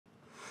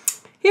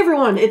Hey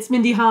everyone, it's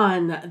Mindy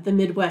Hahne, the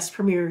Midwest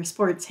premier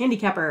sports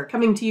handicapper,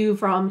 coming to you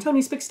from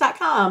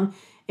TonySpicks.com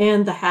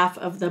and the half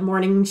of the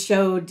morning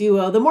show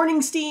duo, The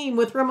Morning Steam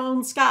with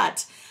Ramon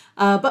Scott.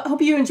 But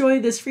hope you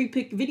enjoy this free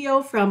pick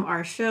video from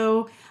our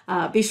show.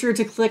 Be sure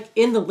to click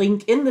in the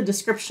link in the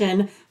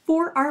description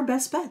for our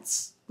best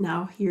bets.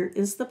 Now here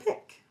is the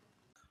pick.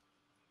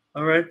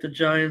 All right, the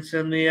Giants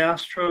and the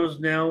Astros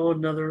now,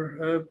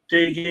 another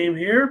day game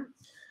here.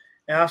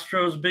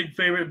 Astros big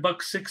favorite,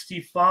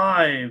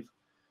 $1.65,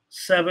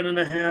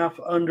 7.5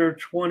 under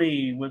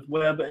 20 with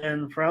Webb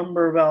and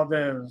Framber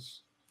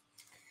Valdez.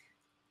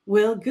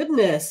 Well,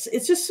 goodness,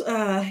 it's just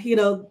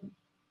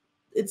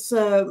it's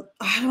I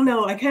don't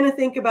know. I kind of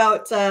think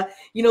about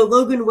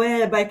Logan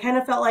Webb. I kind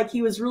of felt like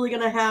he was really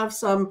going to have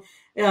some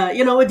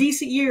a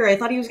decent year. I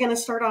thought he was going to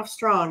start off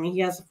strong. He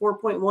has a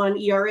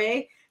 4.1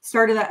 ERA.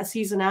 Started that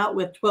season out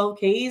with 12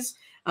 Ks.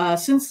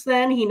 Since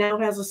then, he now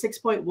has a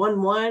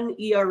 6.11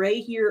 ERA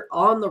here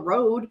on the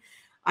road.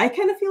 I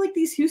kind of feel like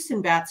these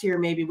Houston bats here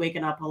may be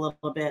waking up a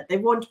little bit.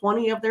 They've won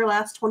 20 of their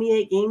last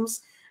 28 games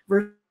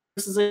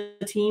versus a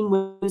team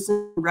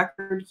losing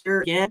record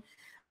here again.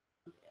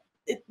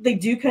 They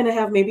do kind of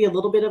have maybe a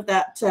little bit of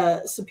that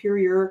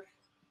superior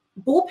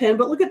bullpen,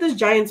 but look at this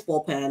Giants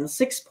bullpen,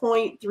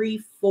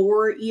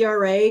 6.34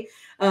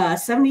 ERA,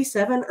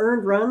 77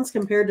 earned runs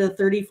compared to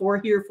 34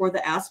 here for the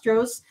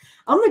Astros.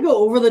 I'm going to go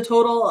over the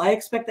total. I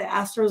expect the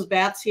Astros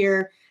bats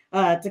here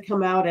to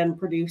come out and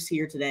produce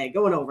here today.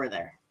 Going over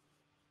there.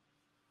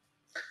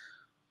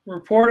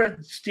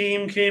 Reported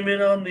Steam came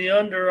in on the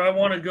under. I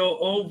want to go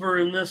over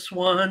in this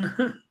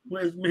one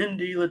with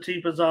Mindy.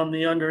 Latifa's on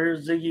the under.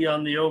 Ziggy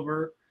on the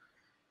over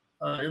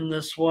in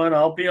this one.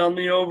 I'll be on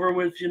the over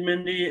with you,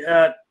 Mindy,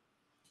 at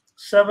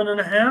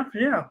 7.5.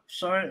 Yeah,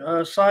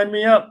 sorry, sign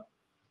me up.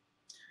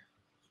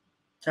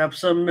 Have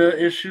some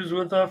issues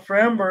with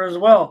Framber as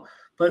well.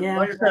 But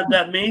like I said,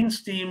 that main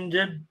Steam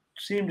did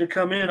seem to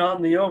come in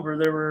on the over.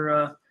 There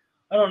were,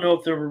 I don't know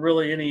if there were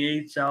really any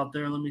 8s out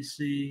there. Let me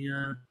see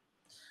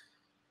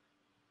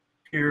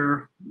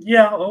here.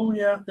 Yeah, oh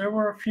yeah, there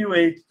were a few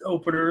 8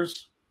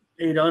 openers,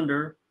 8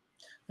 under.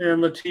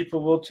 And Latifa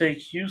will take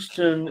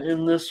Houston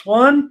in this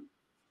one.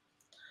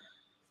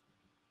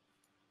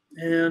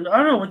 And I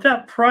don't know, with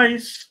that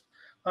price,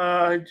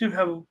 I do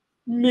have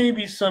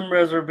maybe some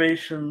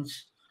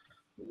reservations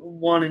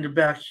wanting to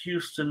back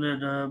Houston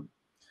at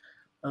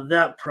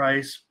that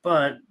price.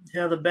 But,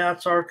 yeah, the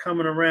bats are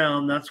coming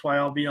around. That's why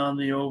I'll be on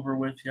the over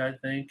with you, I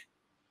think.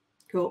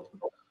 Cool.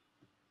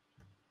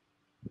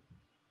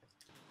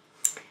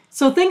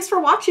 So thanks for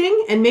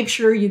watching, and make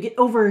sure you get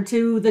over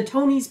to the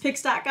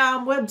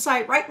TonySpicks.com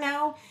website right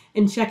now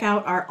and check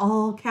out our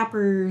All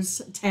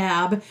Cappers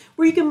tab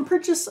where you can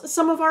purchase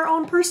some of our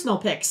own personal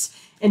picks.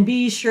 And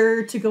be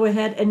sure to go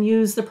ahead and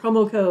use the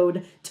promo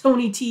code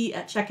TonyT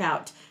at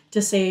checkout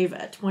to save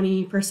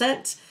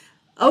 20%.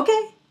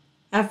 Okay,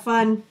 have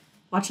fun.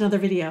 Watch another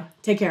video.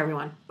 Take care,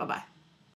 everyone. Bye-bye.